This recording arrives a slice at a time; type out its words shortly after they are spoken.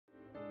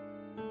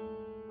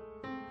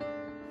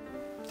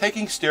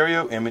Taking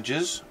stereo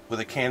images with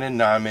a Canon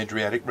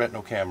non-MYDRIATIC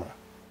retinal camera.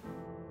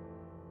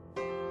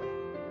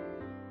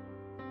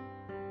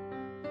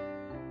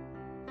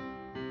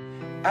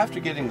 After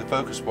getting the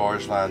focus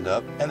bars lined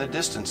up and the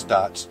distance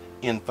dots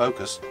in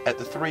focus at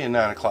the 3 and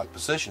 9 o'clock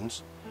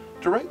positions,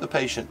 direct the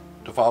patient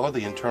to follow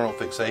the internal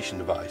fixation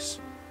device.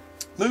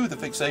 Move the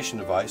fixation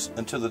device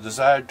until the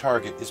desired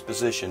target is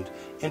positioned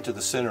into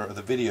the center of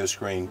the video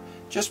screen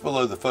just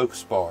below the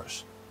focus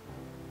bars.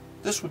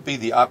 This would be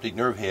the optic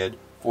nerve head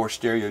for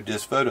stereo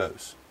disc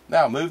photos.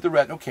 Now move the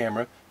retinal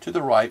camera to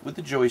the right with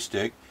the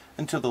joystick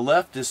until the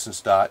left distance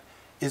dot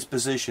is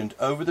positioned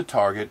over the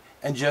target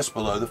and just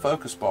below the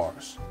focus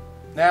bars.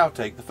 Now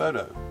take the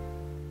photo.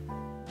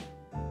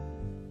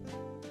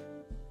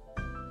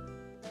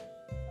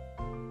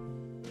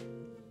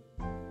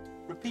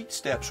 Repeat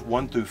steps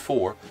 1 through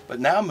 4,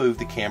 but now move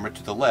the camera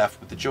to the left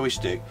with the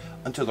joystick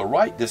until the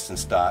right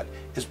distance dot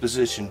is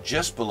positioned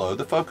just below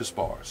the focus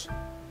bars.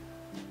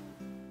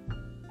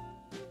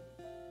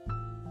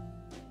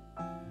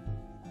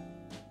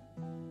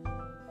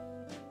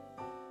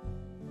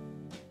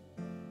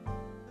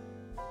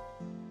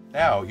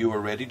 Now you are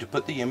ready to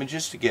put the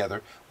images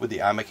together with the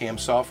iMacam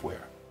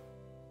software.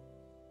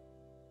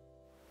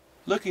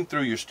 Looking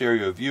through your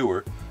stereo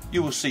viewer,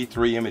 you will see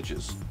 3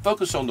 images.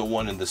 Focus on the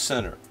one in the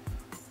center.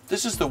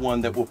 This is the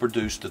one that will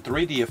produce the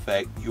 3D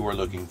effect you are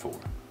looking for.